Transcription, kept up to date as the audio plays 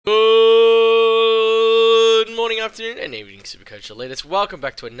afternoon, and evening, Supercoach Elites. Welcome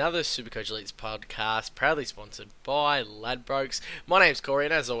back to another Supercoach Elites podcast, proudly sponsored by Ladbrokes. My name's Corey,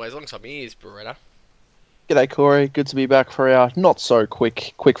 and as always, alongside me is Beretta. G'day, Corey. Good to be back for our not so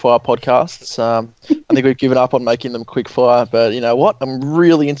quick fire podcasts. I think we've given up on making them quick fire, but you know what? I'm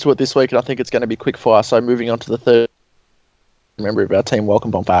really into it this week, and I think it's going to be quick fire. So moving on to the third member of our team, welcome,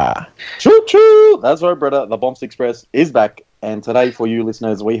 Bonfire. Choo-choo! That's right, brother. The Bomps Express is back. And today, for you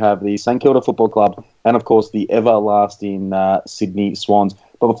listeners, we have the St Kilda Football Club and, of course, the everlasting Sydney Swans.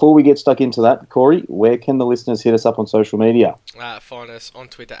 But before we get stuck into that, Corey, where can the listeners hit us up on social media? Find us on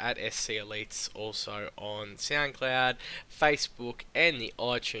Twitter at SC Elites, also on SoundCloud, Facebook, and the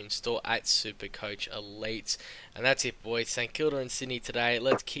iTunes store at Supercoach Elites. And that's it, boys. St Kilda and Sydney today.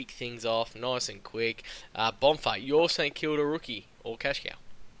 Let's kick things off nice and quick. Bonfire, your St Kilda rookie or cash cow?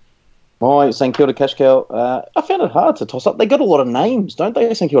 My St Kilda cash cow, I found it hard to toss up. They got a lot of names, don't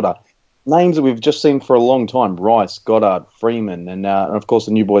they, St Kilda? Names that we've just seen for a long time. Rice, Goddard, Freeman, and of course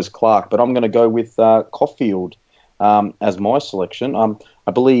the new boys Clark. But I'm going to go with Caulfield as my selection.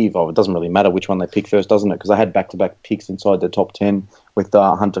 I believe, it doesn't really matter which one they pick first, doesn't it? Because I had back-to-back picks inside the top 10 with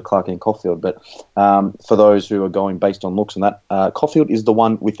Hunter, Clark and Caulfield. But for those who are going based on looks and that, Caulfield is the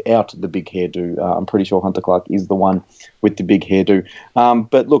one without the big hairdo. I'm pretty sure Hunter Clark is the one with the big hairdo.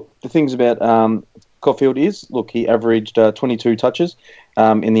 But look, the things about Caulfield is, he averaged 22 touches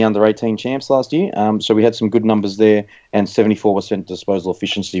in the under-18 champs last year. So we had some good numbers there and 74% disposal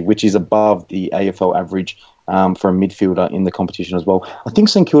efficiency, which is above the AFL average for a midfielder in the competition as well. I think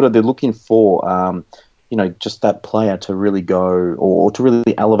St Kilda, they're looking for, just that player to really go or to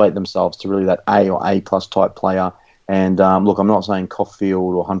really elevate themselves to really that A or A-plus type player. And look, I'm not saying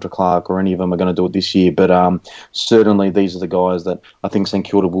Caulfield or Hunter Clark or any of them are going to do it this year, but certainly these are the guys that I think St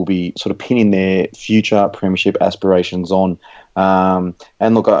Kilda will be sort of pinning their future premiership aspirations on.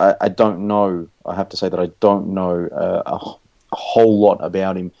 And look, I don't know. I have to say that I don't know a whole lot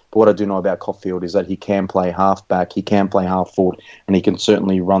about him. But what I do know about Caulfield is that he can play half-back, he can play half-forward, and he can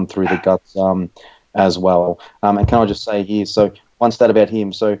certainly run through the guts as well. And can I just say here, so one stat about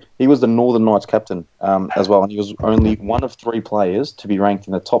him. So he was the Northern Knights captain as well, and he was only one of three players to be ranked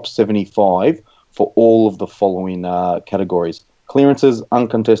in the top 75 for all of the following categories: clearances,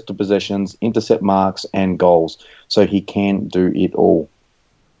 uncontested possessions, intercept marks, and goals. So he can do it all.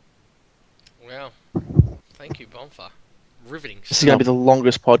 Wow. Thank you, Bonfire. Riveting. This is going to be the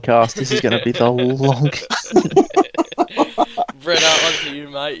longest podcast. This is going to be the longest. Brett, on to you,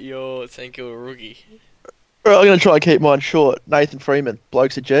 mate. Your St Kilda rookie. Well, I'm going to try and keep mine short. Nathan Freeman,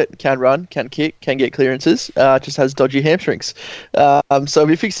 bloke's a jet, can run, can kick, can get clearances, just has dodgy hamstrings. So if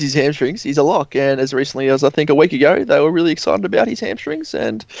he fixes his hamstrings, he's a lock. And as recently as I think a week ago, they were really excited about his hamstrings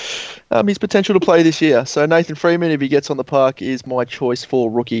and his potential to play this year. So Nathan Freeman, if he gets on the park, is my choice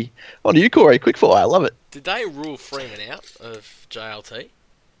for rookie. On to you, Corey. Quick fire. I love it. Did they rule Freeman out of JLT?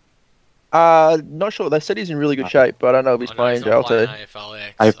 Not sure. They said he's in really good shape, but I don't know if he's playing JLT.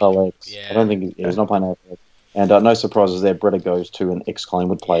 AFLX. Yeah. I don't think he's not playing AFLX. And no surprises there. Bretta goes to an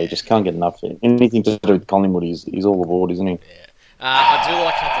ex-Collingwood player. Just can't get enough of it. Anything to do with Collingwood, he's all aboard, isn't he? Yeah. I do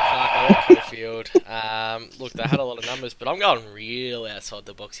like Hunter Clark. I like Caulfield. Look, they had a lot of numbers, but I'm going real outside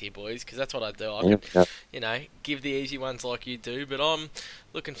the box here, boys, because that's what I do. I can, give the easy ones like you do, but I'm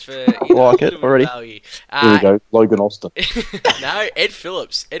looking for like it already. Value. Here we go, Logan Austin. No,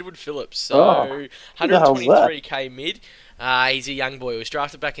 Edward Phillips. So 123k mid. He's a young boy. He was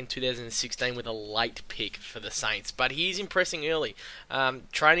drafted back in 2016 with a late pick for the Saints, but he's impressing early.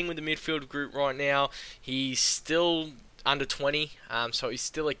 Training with the midfield group right now. He's still under 20, so he's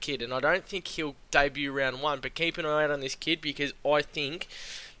still a kid, and I don't think he'll debut round one, but keep an eye out on this kid because I think,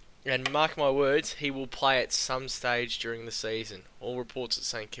 and mark my words, he will play at some stage during the season. All reports at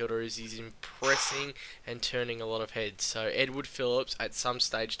St Kilda is he's impressing and turning a lot of heads, so Edward Phillips at some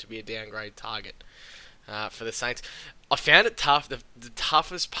stage to be a downgrade target for the Saints. I found it tough. The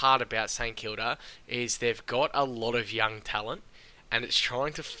toughest part about St Kilda is they've got a lot of young talent, and it's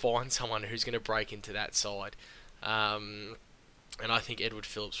trying to find someone who's going to break into that side. And I think Edward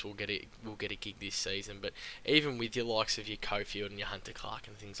Phillips will get a gig this season. But even with your likes of your Caulfield and your Hunter Clark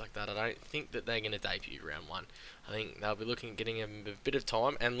and things like that, I don't think that they're going to debut round one. I think they'll be looking at getting a bit of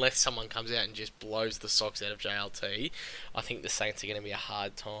time, unless someone comes out and just blows the socks out of JLT. I think the Saints are going to be a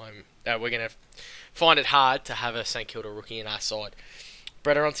hard time. We're going to find it hard to have a St Kilda rookie in our side.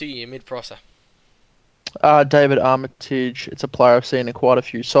 Brett, on to you, mid-pricer. David Armitage. It's a player I've seen in quite a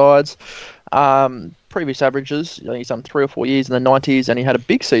few sides. Previous averages, he's done 3 or 4 years in the 90s, and he had a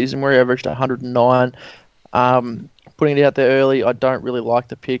big season where he averaged 109. Putting it out there early, I don't really like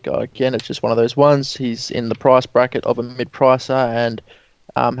the pick. Again, it's just one of those ones. He's in the price bracket of a mid-pricer, and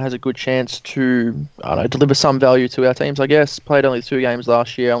has a good chance to, I don't know, deliver some value to our teams, I guess. Played only 2 games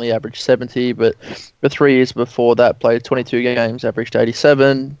last year, only averaged 70, but the 3 years before that, played 22 games, averaged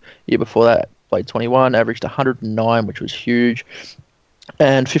 87. Year before that, played 21, averaged 109, which was huge.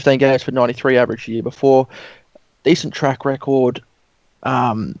 And 15 games for 93 average the year before. Decent track record.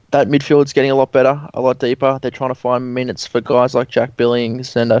 That midfield's getting a lot better, a lot deeper. They're trying to find minutes for guys like Jack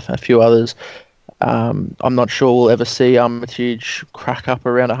Billings and a few others. I'm not sure we'll ever see Armitage crack up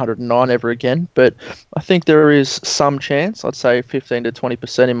around 109 ever again, but I think there is some chance, I'd say 15 to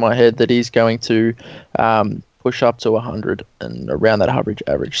 20% in my head, that he's going to push up to 100 and around that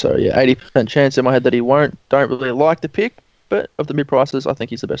average. So, yeah, 80% chance in my head that he won't. Don't really like the pick, but of the mid-prices, I think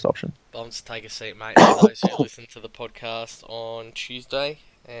he's the best option. Bombs, take a seat, mate. For those who listened to the podcast on Tuesday,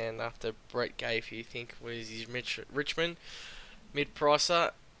 and after Brett gave who you think was his Richmond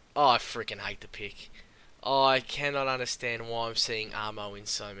mid-pricer, I freaking hate the pick. I cannot understand why I'm seeing Armo in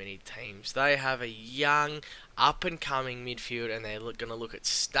so many teams. They have a young, up-and-coming midfield, and they're going to look at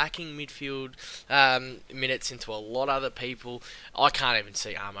stacking midfield minutes into a lot of other people. I can't even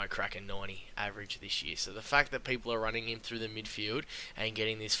see Armo cracking 90 average this year. So the fact that people are running him through the midfield and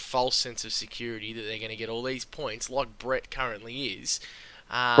getting this false sense of security that they're going to get all these points, like Brett currently is...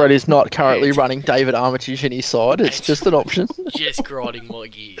 Brett is not currently running David Armitage in his side. It's just an option. Just grinding my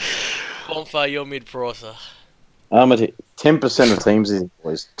gears. Bonfire, your mid-pricer. 10% of teams is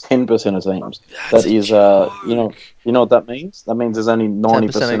boys. 10% of teams. That's that is, you know what that means? That means there's only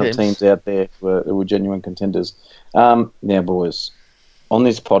 90% of teams out there who are genuine contenders. Now, boys, on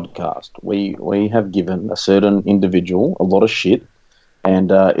this podcast, we have given a certain individual a lot of shit, and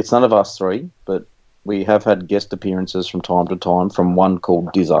it's none of us three, but we have had guest appearances from time to time from one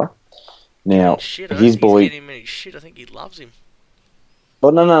called Dizza. Now, his boy... I think he loves him.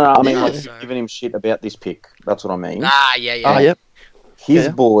 But no. I mean, like, you've given him shit about this pick. That's what I mean. Yeah. Yep. His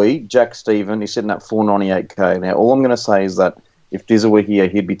boy, Jack Stephen, is sitting at 498k. Now, all I'm going to say is that if Dizza were here,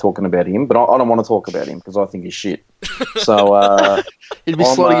 he'd be talking about him. But I don't want to talk about him because I think he's shit. So he'd be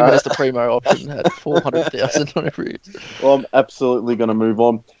slotting him as the primo option at 400,000 whatever it is. Well, I'm absolutely going to move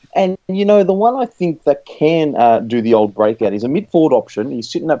on. And, the one I think that can do the old breakout is a mid-forward option. He's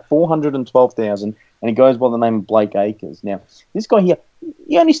sitting at 412,000, and he goes by the name of Blake Acres. Now, this guy here,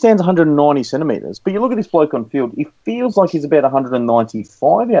 he only stands 190 centimetres, but you look at this bloke on field, he feels like he's about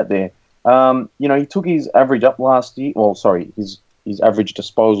 195 out there. He took his average up last year. Well, sorry, his average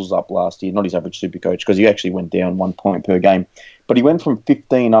disposals up last year, not his average Supercoach, because he actually went down 1 point per game. But he went from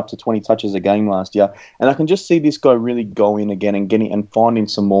 15 up to 20 touches a game last year. And I can just see this guy really go in again and finding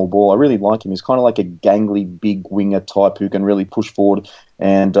some more ball. I really like him. He's kind of like a gangly, big winger type who can really push forward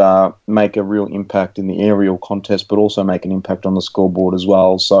and make a real impact in the aerial contest, but also make an impact on the scoreboard as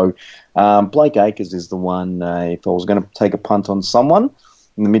well. So Blake Acres is the one. If I was going to take a punt on someone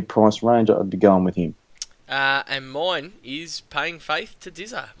in the mid-price range, I'd be going with him. And mine is paying faith to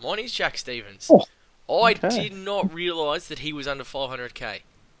Dizza. Mine is Jack Stevens. Oh, I did not realise that he was under 500k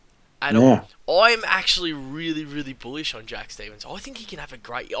at all. I'm actually really, really bullish on Jack Stevens. I think he can have a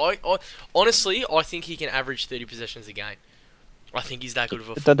great... honestly, I think he can average 30 possessions a game. I think he's that good of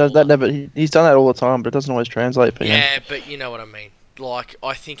a footballer. He's done that all the time, but it doesn't always translate for him. Yeah, but you know what I mean. Like,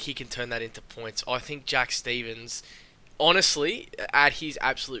 I think he can turn that into points. I think Jack Stevens, honestly, at his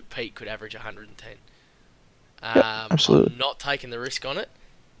absolute peak, could average 110. Absolutely. I'm not taking the risk on it,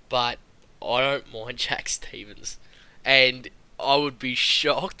 but I don't mind Jack Stevens. And I would be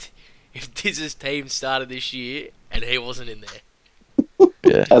shocked if Diz's team started this year and he wasn't in there.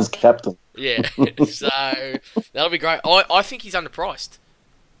 Yeah, as captain. Yeah, so that'll be great. I think he's underpriced.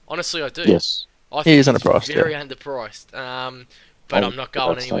 Honestly, I do. Yes. I think he is underpriced. Very underpriced. But I'm not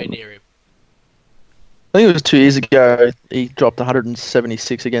going anywhere near him. I think it was 2 years ago, he dropped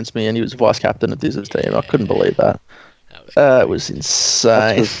 176 against me and he was vice captain of Diz's team. I couldn't believe that. It was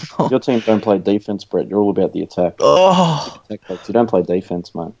insane. Your team don't play defense, Brett. You're all about the attack. Oh, You don't play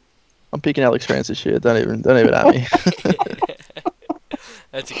defense, mate. I'm picking Alex France this year. Don't even at me.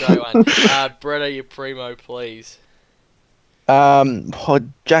 That's a great one. Brett, your primo, please.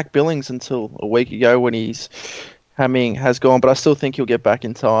 Jack Billings until a week ago when his hammy has gone, but I still think he'll get back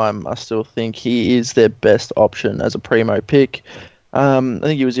in time. I still think he is their best option as a primo pick. I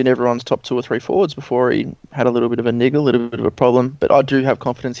think he was in everyone's top 2 or 3 forwards before he had a little bit of a niggle, a little bit of a problem, but I do have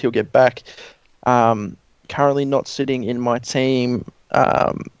confidence he'll get back. Currently not sitting in my team.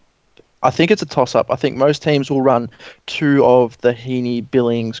 I think it's a toss-up. I think most teams will run 2 of the Heaney,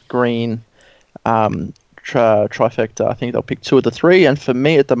 Billings, Green trifecta. I think they'll pick 2 of the 3, and for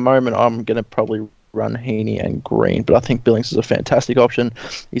me at the moment, I'm going to probably run Heaney and Green, but I think Billings is a fantastic option.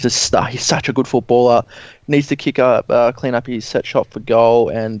 He's a star. He's such a good footballer. Needs to clean up his set shot for goal,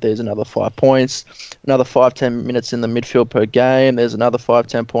 and there's another 5 points. Another 5-10 minutes in the midfield per game. There's another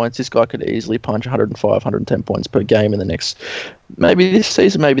 5-10 points. This guy could easily punch 105, 110 points per game in the next, maybe this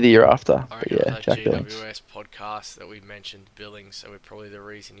season, maybe the year after. I But reckon yeah, that Jack GWS Billings. podcast that we mentioned Billings, so we're probably the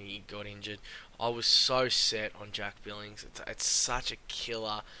reason he got injured. I was so set on Jack Billings. It's such a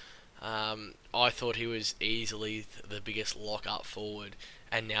killer. I thought he was easily the biggest lock-up forward,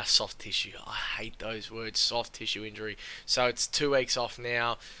 and now soft tissue. I hate those words, soft tissue injury. So it's 2 weeks off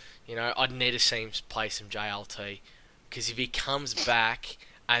now. You know, I'd need to see him play some JLT, because if he comes back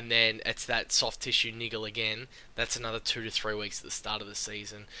and then it's that soft tissue niggle again, that's another 2 to 3 weeks at the start of the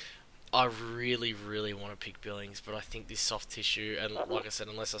season. I really, really want to pick Billings, but I think this soft tissue, and like I said,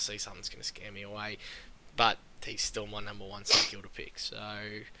 unless I see something that's going to scare me away, but he's still my number one St Kilda pick. So,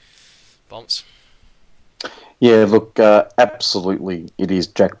 Bomps. Yeah, look, absolutely, it is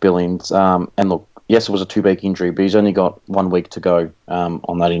Jack Billings. And look, yes, it was a 2-week injury, but he's only got 1 week to go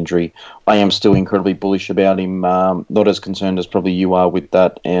on that injury. I am still incredibly bullish about him. Not as concerned as probably you are with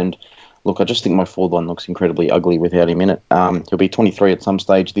that. And look, I just think my forward line looks incredibly ugly without him in it. He'll be 23 at some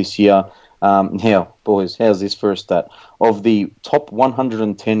stage this year. Now, boys, how's this for a stat? Of the top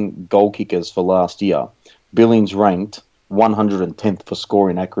 110 goal kickers for last year, Billings ranked 110th for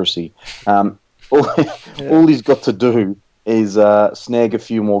scoring accuracy. All he's got to do is snag a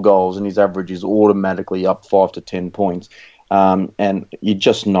few more goals, and his average is automatically up 5 to 10 points. And you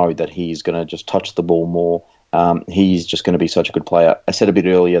just know that he's going to just touch the ball more. He's just going to be such a good player. I said a bit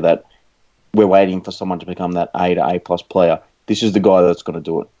earlier that we're waiting for someone to become that A to A+ player. This is the guy that's going to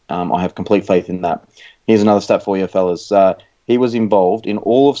do it. I have complete faith in that. Here's another stat for you, fellas. He was involved in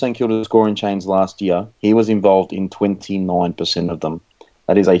all of St Kilda's scoring chains last year. He was involved in 29% of them.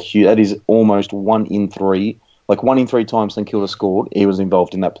 That is almost 1 in 3. Like 1 in 3 times St Kilda scored, he was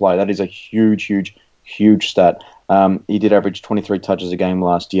involved in that play. That is a huge, huge, huge stat. He did average 23 touches a game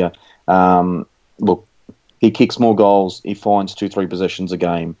last year. Look, he kicks more goals. He finds 2-3 possessions a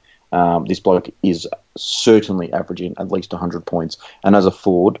game. This bloke is certainly averaging at least 100 points. And as a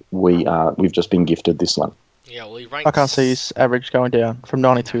forward, we've just been gifted this one. Yeah, well, he ranks... I can't see his average going down from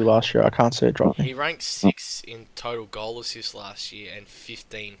 92 last year. I can't see it dropping. He ranked 6 in total goal assists last year and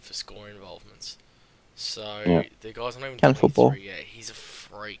 15 for score involvements. So Yeah. the guy's not even Can 23 football. yet. He's a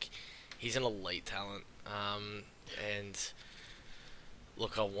freak. He's an elite talent. And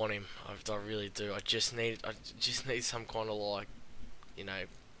look, I want him. I really do. I just need some kind of like, you know,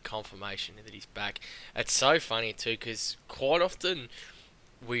 confirmation that he's back. It's so funny too, because quite often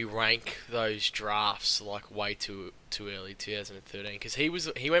we rank those drafts like way too early, 2013, because he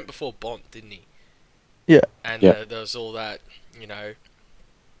went before Bont, didn't he? Yeah. And Yeah. there was all that, you know,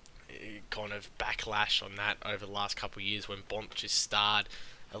 kind of backlash on that over the last couple of years when Bont just starred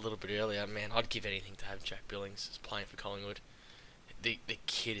a little bit earlier. Man, I'd give anything to have Jack Billings playing for Collingwood. The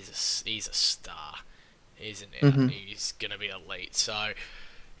kid he's a star, isn't he? Mhm. He's gonna be elite. So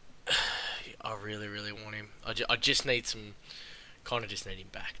I really, really want him. I just need some. Kind of just need him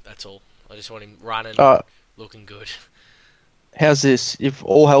back. That's all. I just want him running, looking good. How's this? If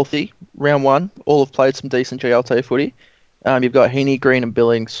all healthy, round 1, all have played some decent GLT footy. You've got Heaney, Green, and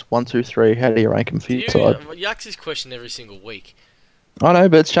Billings. 1, 2, 3. How do you rank them for your side? You ask this question every single week. I know,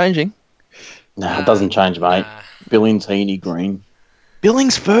 but it's changing. Nah, it doesn't change, mate. Billings, Heaney, Green.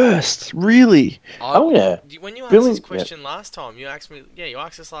 Billings first, really? Yeah. When you asked Billings, this question last time, you asked me. Yeah, you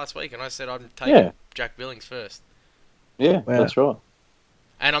asked us last week, and I said I'm taking Jack Billings first. Yeah, Wow. that's right.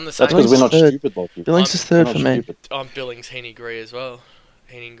 And I'm the same. That's because we're not Billings stupid like you. Billings is third for me. Stupid. I'm Billings, Heaney, Green as well.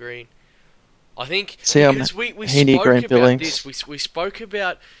 Heaney and Green. I think See, because we Heaney, spoke Green, about Billings. this. We spoke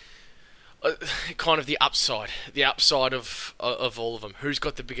about kind of the upside of all of them. Who's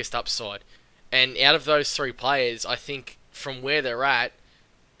got the biggest upside? And out of those 3 players, I think from where they're at,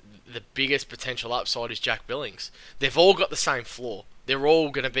 the biggest potential upside is Jack Billings. They've all got the same floor. They're all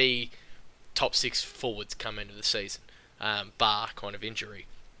going to be top 6 forwards come into the season, bar kind of injury.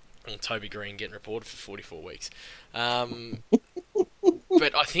 And Toby Green getting reported for 44 weeks.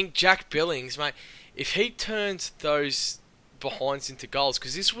 But I think Jack Billings, mate, if he turns those behinds into goals,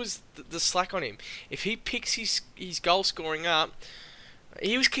 because this was the slack on him, if he picks his goal scoring up,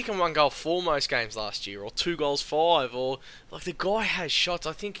 he was kicking 1 goal 4 most games last year, or 2 goals 5, or like the guy has shots.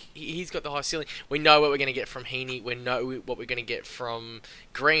 I think he's got the high ceiling. We know what we're going to get from Heaney. We know what we're going to get from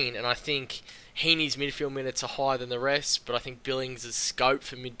Green, and I think Heaney's midfield minutes are higher than the rest, but I think Billings' scope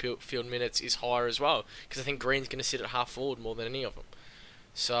for midfield minutes is higher as well, because I think Green's going to sit at half forward more than any of them.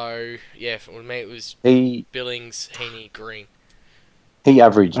 So yeah, for me it was Billings, Heaney, Green. He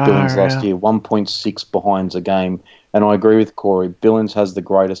averaged Billings last year 1.6 behinds a game, and I agree with Corey. Billings has the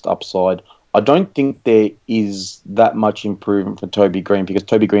greatest upside. I don't think there is that much improvement for Toby Green because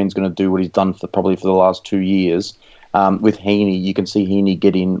Toby Green's going to do what he's done probably for the last 2 years. With Heaney, you can see Heaney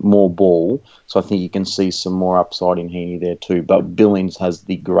getting more ball, so I think you can see some more upside in Heaney there too. But Billings has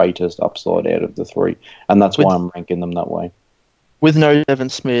the greatest upside out of the three, and that's why I'm ranking them that way. With no Devon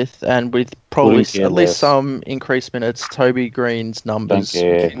Smith and with probably at least some increased minutes, Toby Green's numbers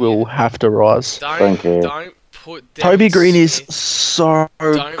will have to rise. Don't put Devon Toby Green Smith, is so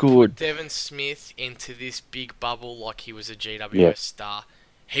don't good. Put Devon Smith into this big bubble like he was a GWS star.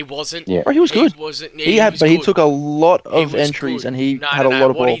 He wasn't. Yeah, he was good. He took a lot of entries and he had a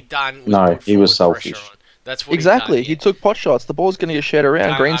lot of ball. What he done was he was selfish. That's what he took pot shots. The ball's going to get shared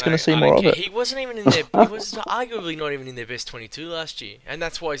around. Green's going to see more of it. He wasn't even in their. He was arguably not even in their best 22 last year, and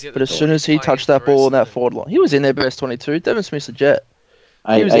that's why he's. But as soon as he touched that ball in that forward line, he was in their best 22. Devon Smith's a jet.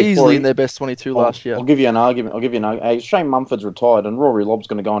 He was easily in their best 22 last year. I'll give you an argument. Shane Mumford's retired and Rory Lobb's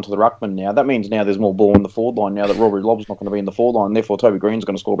going to go into the ruckman now. That means now there's more ball in the forward line now that Rory Lobb's not going to be in the forward line. Therefore, Toby Green's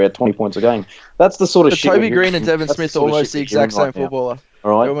going to score about 20 points a game. That's the sort of shit. Toby Green and Devon Smith are almost the exact same footballer.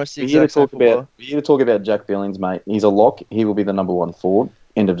 All right. Almost the exact same footballer. We're here to talk about Jack Billings, mate. He's a lock. He will be the number one forward.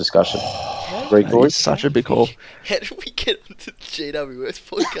 End of discussion. He's such a big call. How did we get onto the GWS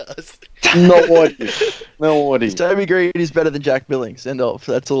podcast? No idea. Toby Green is better than Jack Billings. End of.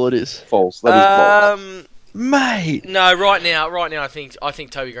 That's all it is. False. That is false. Mate. No, right now, I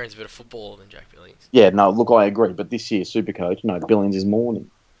think Toby Green's a better footballer than Jack Billings. Yeah, no, look, I agree. But this year, Supercoach, no, Billings is morning.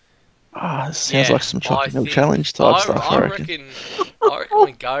 This sounds like some chocolate milk challenge type stuff. I reckon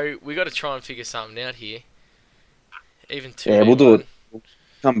we got to try and figure something out here. Even we'll do it. We'll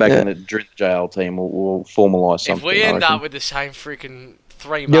come back during the JL team. We'll formalise something. If we end up with the same freaking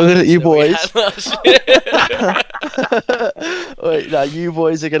 3 months, look at you boys. Wait, no, you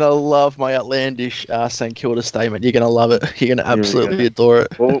boys are gonna love my outlandish St Kilda statement. You're gonna love it. You're gonna absolutely adore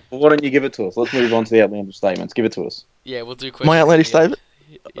it. Well, why don't you give it to us? Let's move on to the outlandish statements. Give it to us. Yeah, we'll do questions. My outlandish statement.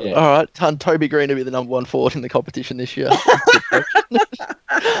 Yeah. All right, Toby Green to be the number one forward in the competition this year.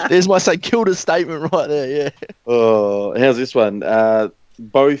 There's my St Kilda statement right there. Yeah. Oh, how's this one?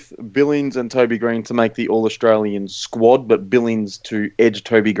 Both Billings and Toby Green to make the All-Australian squad, but Billings to edge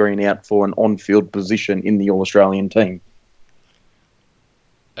Toby Green out for an on-field position in the All-Australian team.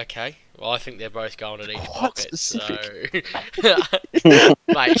 Okay. Well, I think they're both going at each pocket. Specific? So,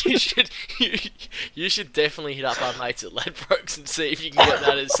 mate, you should definitely hit up our mates at Ladbrokes and see if you can get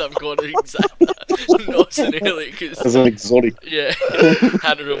that as some kind of example. Nice and early, as an exotic. Yeah,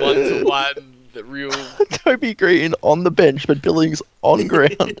 101 to 1. The real Toby Green on the bench, but Billings on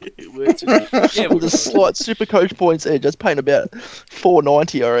ground. With a slight Supercoach points edge. That's paying about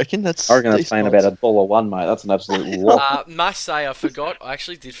 $4.90, I reckon. That's paying about $1.01, mate. That's an absolute lot. Must say, I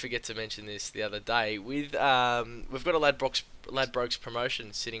actually did forget to mention this the other day. We've got a Ladbrokes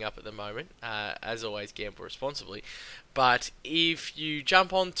promotion sitting up at the moment. As always, gamble responsibly. But if you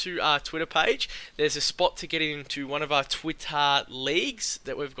jump onto our Twitter page, there's a spot to get into one of our Twitter leagues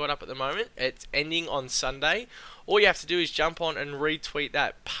that we've got up at the moment. It's ending on Sunday. All you have to do is jump on and retweet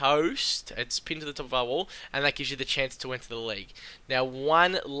that post. It's pinned to the top of our wall, and that gives you the chance to enter the league. Now,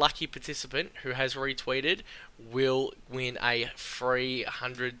 one lucky participant who has retweeted will win a free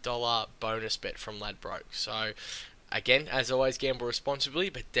 $100 bonus bet from Ladbrokes. So, again, as always, gamble responsibly,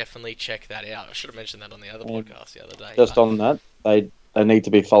 but definitely check that out. I should have mentioned that on the other podcast the other day. Just on that, they need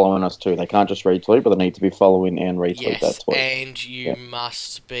to be following us too. They can't just retweet, but they need to be following and retweet that tweet. And you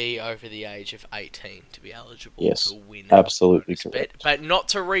must be over the age of 18 to be eligible to win. Absolutely correct. But not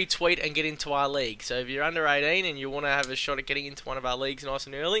to retweet and get into our league. So if you're under 18 and you want to have a shot at getting into one of our leagues nice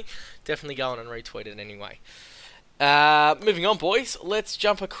and early, definitely go on and retweet it anyway. Moving on, boys. Let's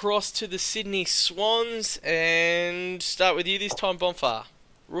jump across to the Sydney Swans and start with you this time, Bonfar.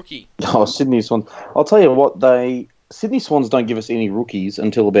 Rookie. Oh, Sydney Swans. I'll tell you what, Sydney Swans don't give us any rookies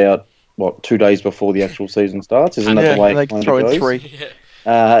until about, 2 days before the actual season starts. Isn't that the way it kind of goes? Three.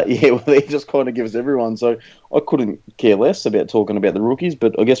 They just kind of give us everyone. So I couldn't care less about talking about the rookies,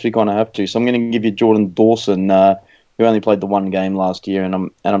 but I guess we kind of have to. So I'm going to give you Jordan Dawson, who only played the one game last year, and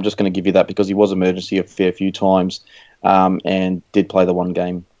I'm just going to give you that because he was emergency a fair few times, and did play the one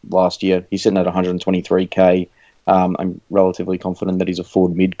game last year. He's sitting at 123k. I'm relatively confident that he's a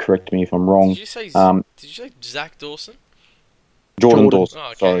forward mid. Correct me if I'm wrong. Did you say Zach Dawson? Jordan Dawson.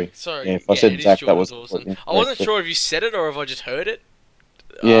 Oh, okay. Sorry. Yeah, if I said Zach, that was Dawson. Yeah, I wasn't sure if you said it or if I just heard it.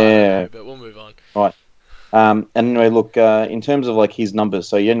 Yeah. But we'll move on. Right. And anyway, look, in terms of his numbers,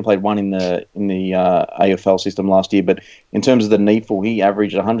 so he only played one in the AFL system last year, but in terms of the needful, he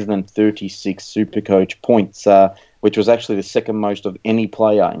averaged 136 Supercoach points, which was actually the second most of any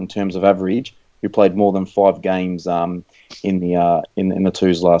player in terms of average who played more than 5 games in the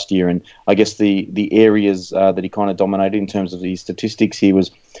twos last year. And I guess the areas that he kind of dominated in terms of his statistics, he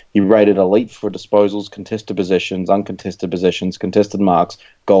rated elite for disposals, contested possessions, uncontested possessions, contested marks,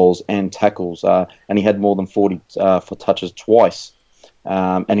 goals, and tackles. And he had more than 40 for touches twice.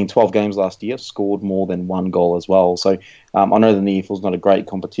 And in 12 games last year, scored more than 1 goal as well. So I know the EFL's not a great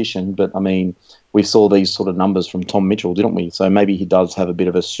competition, but I mean, we saw these sort of numbers from Tom Mitchell, didn't we? So maybe he does have a bit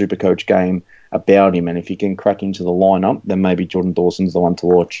of a super coach game about him, and if he can crack into the lineup, then maybe Jordan Dawson's the one to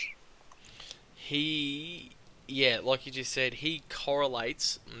watch. Like you just said, he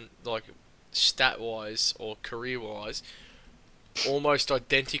correlates, like, stat-wise or career-wise, almost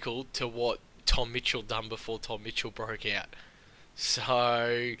identical to what Tom Mitchell done before Tom Mitchell broke out.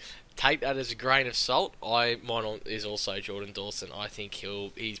 So take that as a grain of salt. Mine is also Jordan Dawson. I think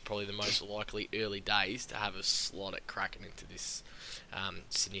he's probably the most likely early days to have a slot at cracking into this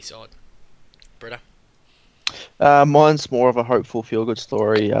Sydney side. Britta? Mine's more of a hopeful feel-good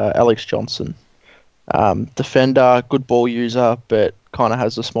story. Alex Johnson. Defender, good ball user, but kind of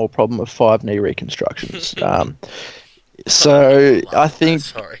has a small problem of 5 knee reconstructions. So I think...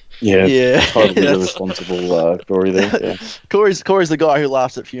 Sorry. Yeah. Totally irresponsible story there. Yeah. Corey's the guy who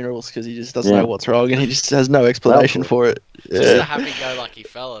laughs at funerals because he just doesn't know what's wrong and he just has no explanation for it. Just a happy-go-lucky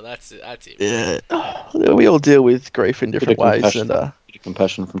fella. That's it. Yeah. We all deal with grief in different ways. And bit of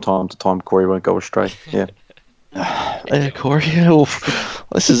compassion from time to time. Corey won't go astray. Yeah. Yeah, Corey.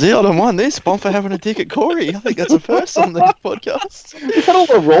 This is it. I don't mind this. Bomb for having a dig at Corey. I think that's a first on this podcast. We've had all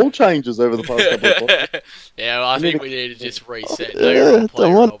the role changes over the past couple of podcasts. Yeah, well, I think we need to just reset.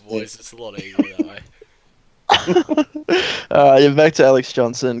 Boys. It's a lot easier that way. Back to Alex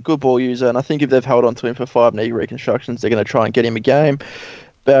Johnson. Good ball user, and I think if they've held on to him for 5 knee reconstructions, they're going to try and get him a game.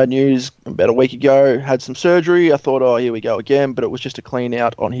 Bad news, about a week ago, had some surgery. I thought, here we go again, but it was just a clean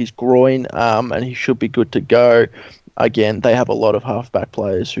out on his groin, and he should be good to go. Again, they have a lot of halfback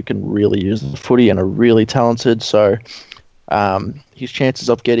players who can really use the footy and are really talented, so his chances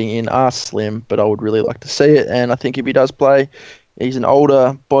of getting in are slim, but I would really like to see it, and I think if he does play, he's an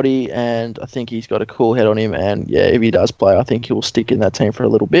older body, and I think he's got a cool head on him, and yeah, if he does play, I think he'll stick in that team for a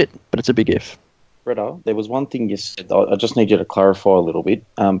little bit, but it's a big if. Bretta, there was one thing you said. I just need you to clarify a little bit.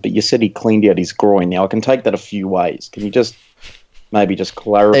 But you said he cleaned out his groin. Now I can take that a few ways. Can you just maybe just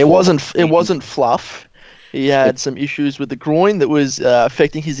clarify? It wasn't fluff. He had some issues with the groin that was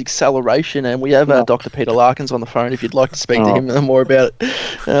affecting his acceleration, and we have Dr. Peter Larkins on the phone. If you'd like to speak to him more about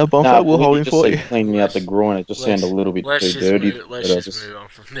it, Bonfire, we'll hold him for you. Cleaning out the groin, it just sounded a little bit too dirty. Let's just move on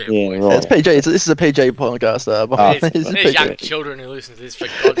from there. Yeah, right. It's PG. This is a PG podcast. There's young children who listen to this, for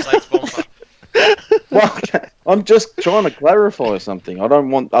God's sake, Bonfire. Well, I'm just trying to clarify something. I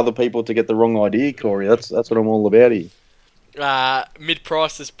don't want other people to get the wrong idea, Corey. That's what I'm all about here.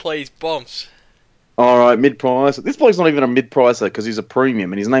 Mid-prices, please, Bombs. All right, mid-price. This bloke's not even a mid-pricer because he's a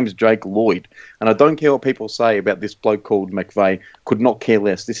premium, and his name's Jake Lloyd. And I don't care what people say about this bloke called McVeigh. Could not care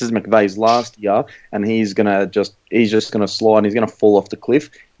less. This is McVeigh's last year, and he's just gonna slide. And he's gonna fall off the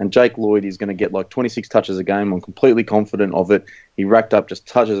cliff. And Jake Lloyd is gonna get like 26 touches a game. I'm completely confident of it. He racked up just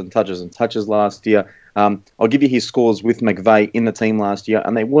touches and touches and touches last year. I'll give you his scores with McVeigh in the team last year,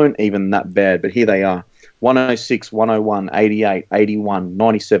 and they weren't even that bad. But here they are. 106, 101, 88, 81,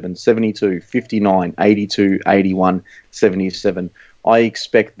 97, 72, 59, 82, 81, 77. I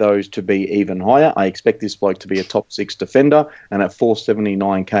expect those to be even higher. I expect this bloke to be a top 6 defender, and at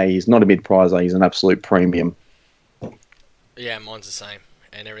 479k, he's not a mid-prizer, he's an absolute premium. Yeah, mine's the same.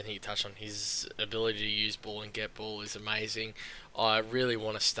 And everything you touched on, his ability to use ball and get ball is amazing. I really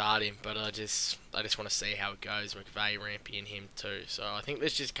want to start him, but I just want to see how it goes. McVeigh, Rampy, and him too. So I think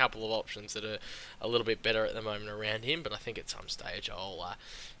there's just a couple of options that are a little bit better at the moment around him. But I think at some stage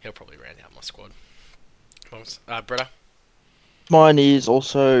he'll probably round out my squad. Britta? Mine is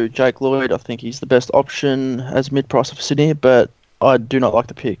also Jake Lloyd. I think he's the best option as mid-price for Sydney, but I do not like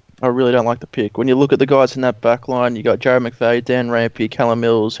the pick. I really don't like the pick. When you look at the guys in that back line, you got Jared McVeigh, Dan Rampy, Callum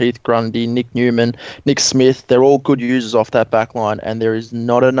Mills, Heath Grundy, Nick Newman, Nick Smith. They're all good users off that back line, and there is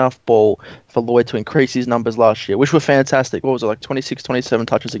not enough ball for Lloyd to increase his numbers last year, which were fantastic. What was it, like 26, 27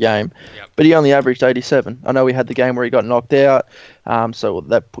 touches a game? Yep. But he only averaged 87. I know we had the game where he got knocked out, so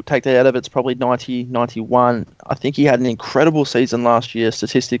take that out of it, it's probably 90, 91. I think he had an incredible season last year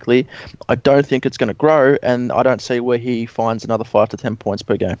statistically. I don't think it's going to grow, and I don't see where he finds another 5 to 10 points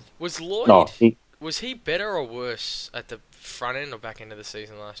per game. Was Lloyd, was he better or worse at the front end or back end of the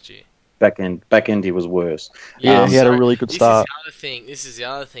season last year? back end he was worse. Yeah, he had a really good start. This is the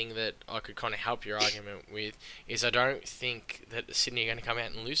other thing that I could kind of help your argument with, is I don't think that Sydney are going to come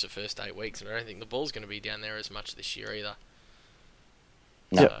out and lose the first 8 weeks, and I don't think the ball's going to be down there as much this year either.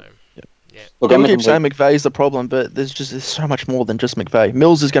 No. So, yeah. Look, people keep saying McVeigh's the problem, but there's so much more than just McVeigh.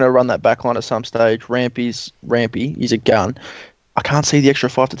 Mills is going to run that back line at some stage. Rampy, he's a gun. I can't see the extra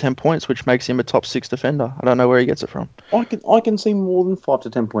 5 to 10 points, which makes him a top 6 defender. I don't know where he gets it from. I can see more than 5 to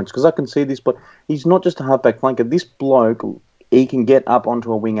 10 points because I can see this, but he's not just a halfback flanker. This bloke, he can get up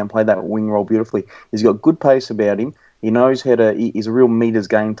onto a wing and play that wing role beautifully. He's got good pace about him. He knows how to. He's a real meters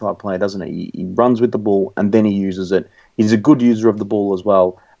game type player, doesn't he? He runs with the ball and then he uses it. He's a good user of the ball as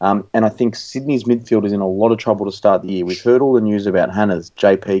well. And I think Sydney's midfield is in a lot of trouble to start the year. We've heard all the news about Hannahs,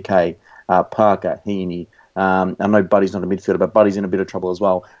 JPK, Parker, Heaney. I know Buddy's not a midfielder, but Buddy's in a bit of trouble as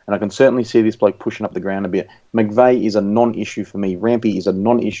well. And I can certainly see this bloke pushing up the ground a bit. McVeigh is a non-issue for me. Rampy is a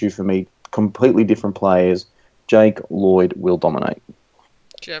non-issue for me. Completely different players. Jake Lloyd will dominate.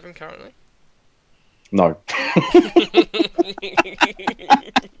 Do you have him currently? No.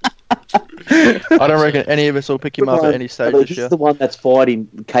 I don't reckon any of us will pick him up at any stage this year. He's the one that's fighting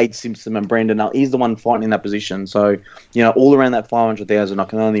Cade Simpson and Brandon. He's the one fighting in that position. So, all around that 500,000, I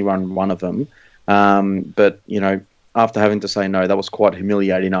can only run one of them. But, after having to say no, that was quite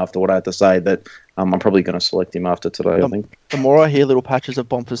humiliating after what I had to say, that I'm probably going to select him after today, I think. The more I hear little patches of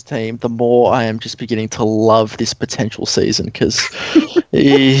Bomper's team, the more I am just beginning to love this potential season because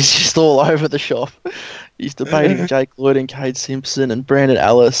he's just all over the shop. He's debating Jake Lloyd and Cade Simpson and Brandon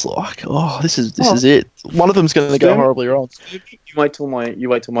Ellis. This is it. One of them's going to go horribly wrong. You wait till my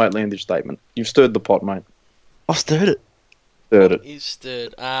outlandish statement. You've stirred the pot, mate. I've stirred it. Is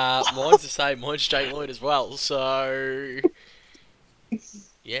stirred. Mine's the same. Mine's Jake Lloyd as well. So,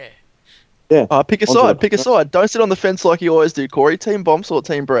 yeah. Pick a side. Don't sit on the fence like you always do, Corey. Team Bombs or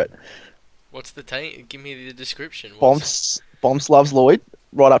Team Brett? What's the team? Give me the description. Bombs loves Lloyd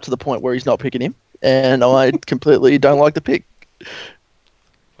right up to the point where he's not picking him, and I completely don't like the pick.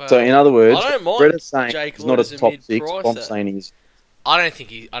 Well, so, in other words, I don't mind Brett is saying Jake he's not a top 6. mid-pricer. Bomb's saying he's. I don't think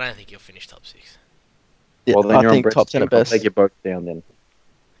he'll finish top 6. Yeah, well, then I you're think on top 10 at best. I'll take you both down then.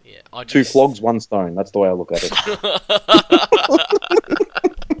 Yeah, 2 flogs, 1 stone. That's the way I look at it.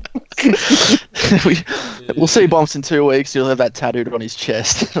 We'll see Bombs in 2 weeks. He'll have that tattooed on his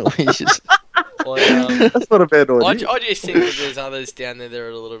chest. That's not a bad idea. I just think that there's others down there that are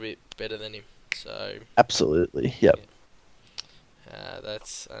a little bit better than him. So absolutely, yep.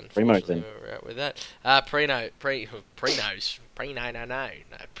 That's unfortunately where we're at with that. Preno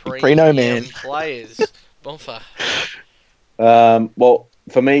man. Players. Bonfa. Well,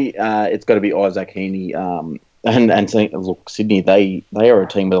 for me, it's got to be Isaac Heaney. And look, Sydney, they are a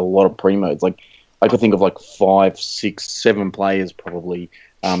team with a lot of pre-modes. Like, I could think of 5, 6, 7 players probably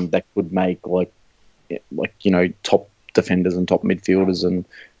that could make top defenders and top midfielders and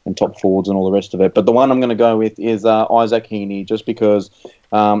top forwards and all the rest of it. But the one I'm going to go with is Isaac Heaney, just because,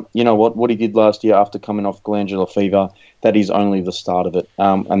 what he did last year after coming off glandular fever, that is only the start of it.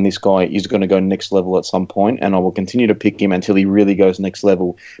 And this guy is going to go next level at some point, and I will continue to pick him until he really goes next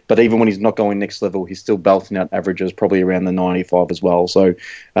level. But even when he's not going next level, he's still belting out averages, probably around the 95 as well. So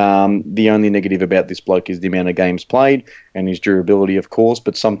the only negative about this bloke is the amount of games played and his durability, of course,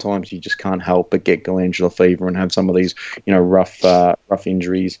 but sometimes you just can't help but get glandular fever and have some of these, rough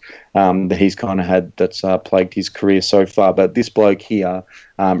injuries that he's kind of had that's plagued his career so far. But this bloke here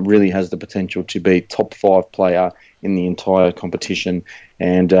really has the potential to be top 5 player in the entire competition.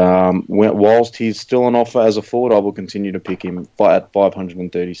 And whilst he's still on offer as a forward, I will continue to pick him at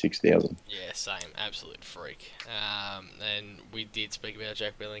 536,000. Yeah, same. Absolute freak. And we did speak about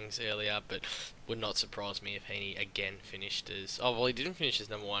Jack Billings earlier, but would not surprise me if Heaney again finished as... Oh, well, he didn't finish as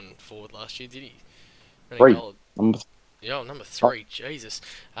number 1 forward last year, did he? 3. Number 3. Jesus.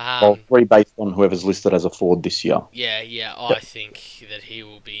 3 based on whoever's listed as a forward this year. Yeah. I think that he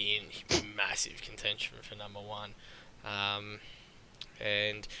will be in massive contention for number 1.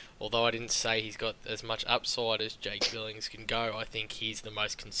 And although I didn't say he's got as much upside as Jake Billings can go, I think he's the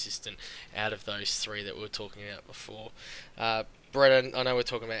most consistent out of those 3 that we were talking about before. Brett, I know we're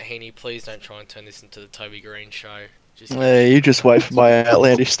talking about Heaney. Please don't try and turn this into the Toby Green show. You just wait for my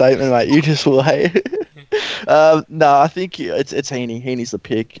outlandish statement, mate. You just wait. No, I think it's Heaney. Heaney's the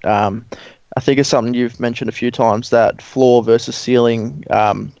pick. I think it's something you've mentioned a few times, that floor versus ceiling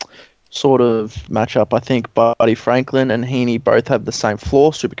sort of matchup. I think Buddy Franklin and Heaney both have the same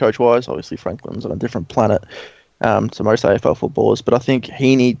floor, Supercoach-wise. Obviously, Franklin's on a different planet to most AFL footballers, but I think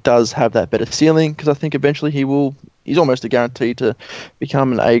Heaney does have that better ceiling because I think eventually he's almost a guarantee to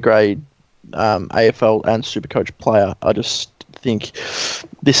become an A-grade AFL and Supercoach player. I just think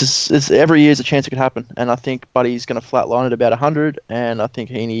It's every year is a chance it could happen, and I think Buddy's going to flatline at about 100, and I think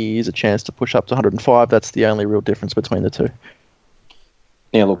Heaney is a chance to push up to 105. That's the only real difference between the two.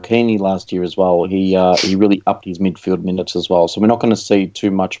 Yeah, look, Heaney last year as well, he really upped his midfield minutes as well. So we're not going to see too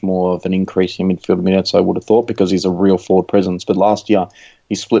much more of an increase in midfield minutes, I would have thought, because he's a real forward presence. But last year,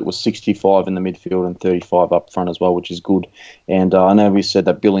 his split was 65 in the midfield and 35 up front as well, which is good. And I know we said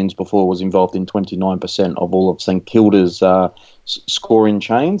that Billings before was involved in 29% of all of St Kilda's scoring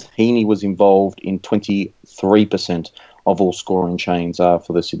chains. Heaney was involved in 23% of all scoring chains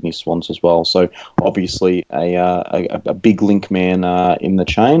for the Sydney Swans as well. So obviously a big link man in the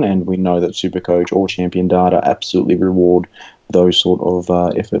chain, and we know that Supercoach or Champion Data absolutely reward those sort of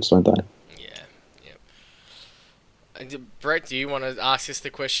efforts, don't they? Yeah. Brett, do you want to ask us the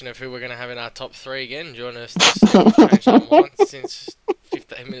question of who we're going to have in our top three again? Do you want us to change our mind since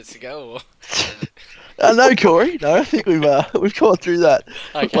 15 minutes ago? Or? No, Corey. No, I think we've gone through that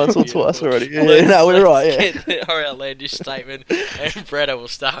once or twice already. Yeah, we're right. Yeah. Get our outlandish statement, and Brett, I will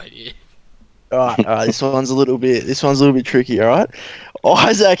start with you. All right. This one's a little bit tricky. All right,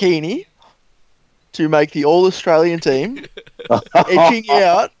 Isaac Heaney to make the All-Australian team, edging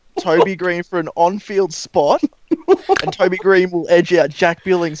out Toby Green for an on-field spot, and Toby Green will edge out Jack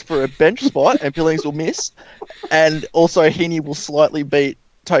Billings for a bench spot, and Billings will miss, and also Heaney will slightly beat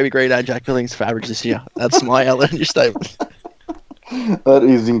Toby Green and Jack Billings for average this year. That's my outlandish statement. That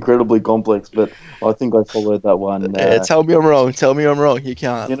is incredibly complex, but I think I followed that one. Tell me I'm wrong. You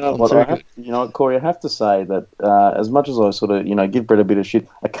can't. You know what, Corey, I have to say that as much as I sort of, give Brett a bit of shit,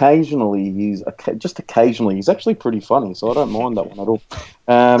 occasionally he's actually pretty funny, so I don't mind that one at all.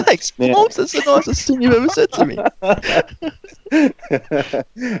 Thanks, Moms. That's the nicest thing you've ever said to me.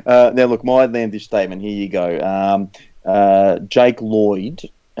 Now, look, my outlandish statement, here you go. Jake Lloyd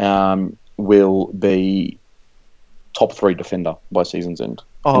will be top 3 defender by season's end.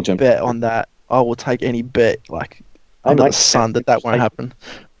 I'll bet on that. I will take any bet, under the sun, that won't happen.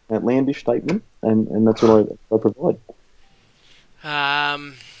 Outlandish statement, and that's what I provide.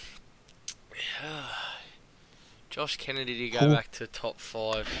 Josh Kennedy to go back to top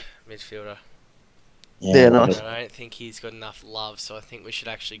 5 midfielder. Yeah, nice. I don't think he's got enough love, so I think we should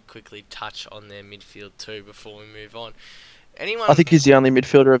actually quickly touch on their midfield too before we move on. I think he's the only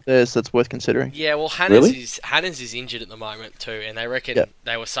midfielder of theirs that's worth considering. Yeah, well, Hannah's is injured at the moment too, and they reckon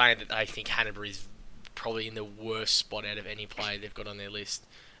they were saying that they think Hannah is probably in the worst spot out of any player they've got on their list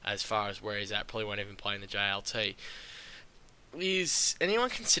as far as where he's at. Probably won't even play in the JLT. Is anyone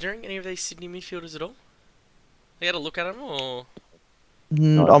considering any of these Sydney midfielders at all? They had a look at them, or?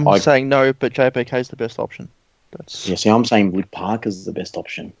 I'm saying no, but JPK is the best option. I'm saying Luke Parker's the best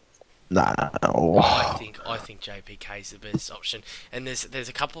option. Nah. I think JPK is the best option, and there's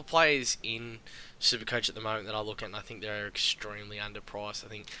a couple of players in Supercoach at the moment that I look at, and I think they're extremely underpriced.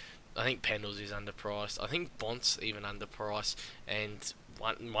 I think Pendles is underpriced. I think Bont's even underpriced, and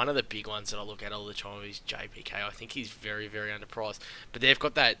one of the big ones that I look at all the time is JPK. I think he's very, very underpriced, but they've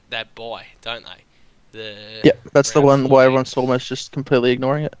got that buy, don't they? That's the one why everyone's almost just completely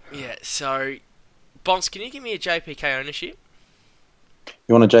ignoring it. Yeah. So, Bonds, can you give me a JPK ownership?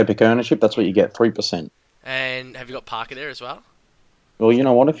 You want a JPK ownership? That's what you get, 3%. And have you got Parker there as well? Well, you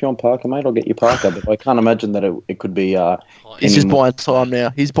know what? If you want Parker, mate, I'll get you Parker. But I can't imagine that it could be... he's just buying time now.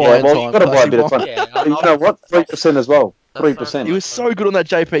 He's buying time. You've got to buy a bit of time. Yeah, you know what? 3% as well. 3%. He was so good on that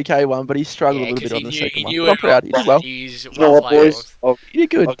JPK one, but he struggled a little bit on the second one. I'm proud. He did well. You know what, boys? He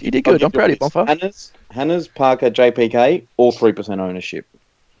did good. I'm proud of you, Bonfa. Hannah's, Parker, JPK, all 3% ownership.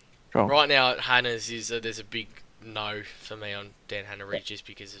 Right now, Hannah's there's a big no for me on Dan Hanna-Reid just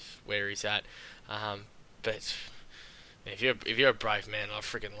because of where he's at. But if you're a brave man, I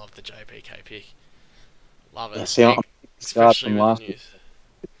freaking love the JPK pick. Love it. Yeah, especially with the news.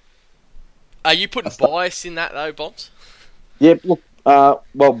 Are you putting bias in that though, Bombs? Yeah, look.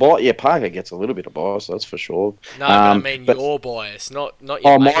 Parker gets a little bit of bias, that's for sure. No, but I mean your bias, not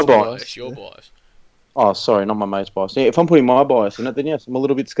your mate's bias. Your bias. Oh, sorry, not my mate's bias. Yeah, if I'm putting my bias in it, then yes, I'm a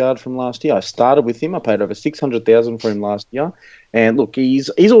little bit scarred from last year. I started with him. I paid over $600,000 for him last year, and look, he's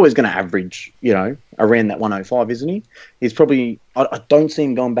always going to average, around that 105, isn't he? He's probably. I don't see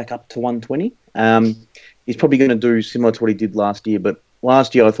him going back up to 120. He's probably going to do similar to what he did last year. But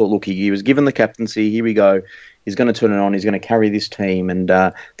last year, I thought, look, he was given the captaincy. Here we go. He's going to turn it on. He's going to carry this team, and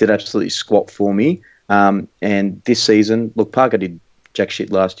did absolutely squat for me. And this season, look, Parker did jack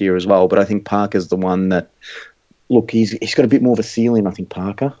shit last year as well, but I think Parker's the one that, look, he's got a bit more of a ceiling, I think,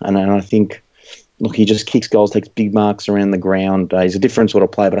 Parker, and I think, look, he just kicks goals, takes big marks around the ground. He's a different sort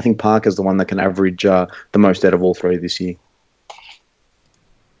of player, but I think Parker's the one that can average the most out of all three this year.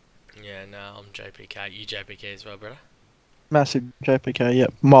 Yeah, no, I'm JPK. You JPK as well, brother? Massive JPK,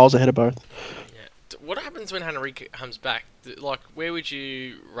 yep. Miles ahead of both. Yeah. What happens when Henry comes back? Like, where would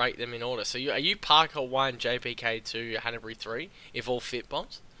you rate them in order? So, are you Parker 1, JPK 2, Hanbury 3, if all fit,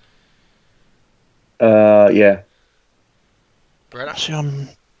 Bombs? Yeah. Bretta? See, I'm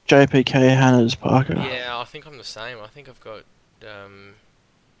JPK, Hannah's Parker. Yeah, I think I'm the same. I think I've got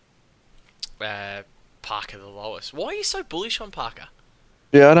Parker the lowest. Why are you so bullish on Parker?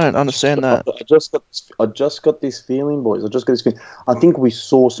 Yeah, I don't understand that. I just got this feeling, boys. I just got this feeling. I think we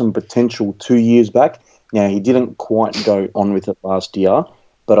saw some potential 2 years back. Now, he didn't quite go on with it last year,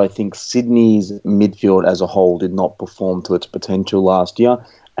 but I think Sydney's midfield as a whole did not perform to its potential last year.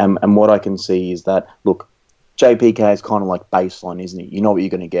 And what I can see is that, look, JPK is kind of like baseline, isn't it? You know what you're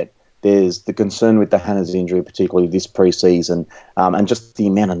going to get. There's the concern with the Hannah's injury, particularly this pre-season, and just the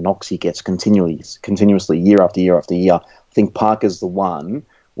amount of knocks he gets continuously, year after year after year. I think Parker's the one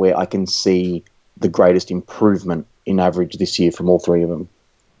where I can see the greatest improvement in average this year from all three of them.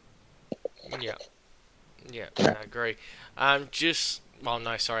 Yeah, I agree. Well,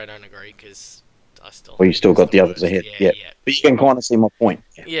 no, sorry, I don't agree because I still. Well, you still got the others ahead. Yeah. But you can kind of see my point.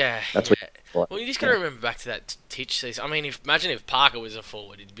 Yeah. That's yeah. what. Well, you just got to remember back to that Titch season. I mean, imagine if Parker was a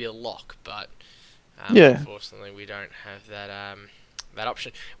forward, it'd be a lock. But unfortunately, we don't have that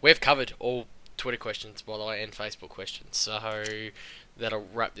option. We've covered all Twitter questions, by the way, and Facebook questions. So that'll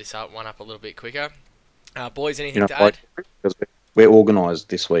wrap this up a little bit quicker. Boys, anything to add? Because we're organised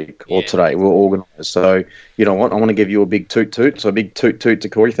this week or today. We're organised. So, you know what? I want to give you a big toot toot. So a big toot toot to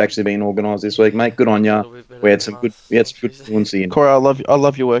Corey for actually being organised this week, mate. Good on you. We had some good fluency. Corey, I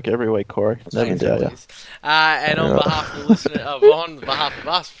love your work every week, Corey. Never doubt you. And on behalf of the listener, on behalf of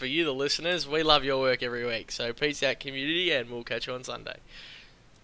us, for you, the listeners, we love your work every week. So peace out, community, and we'll catch you on Sunday.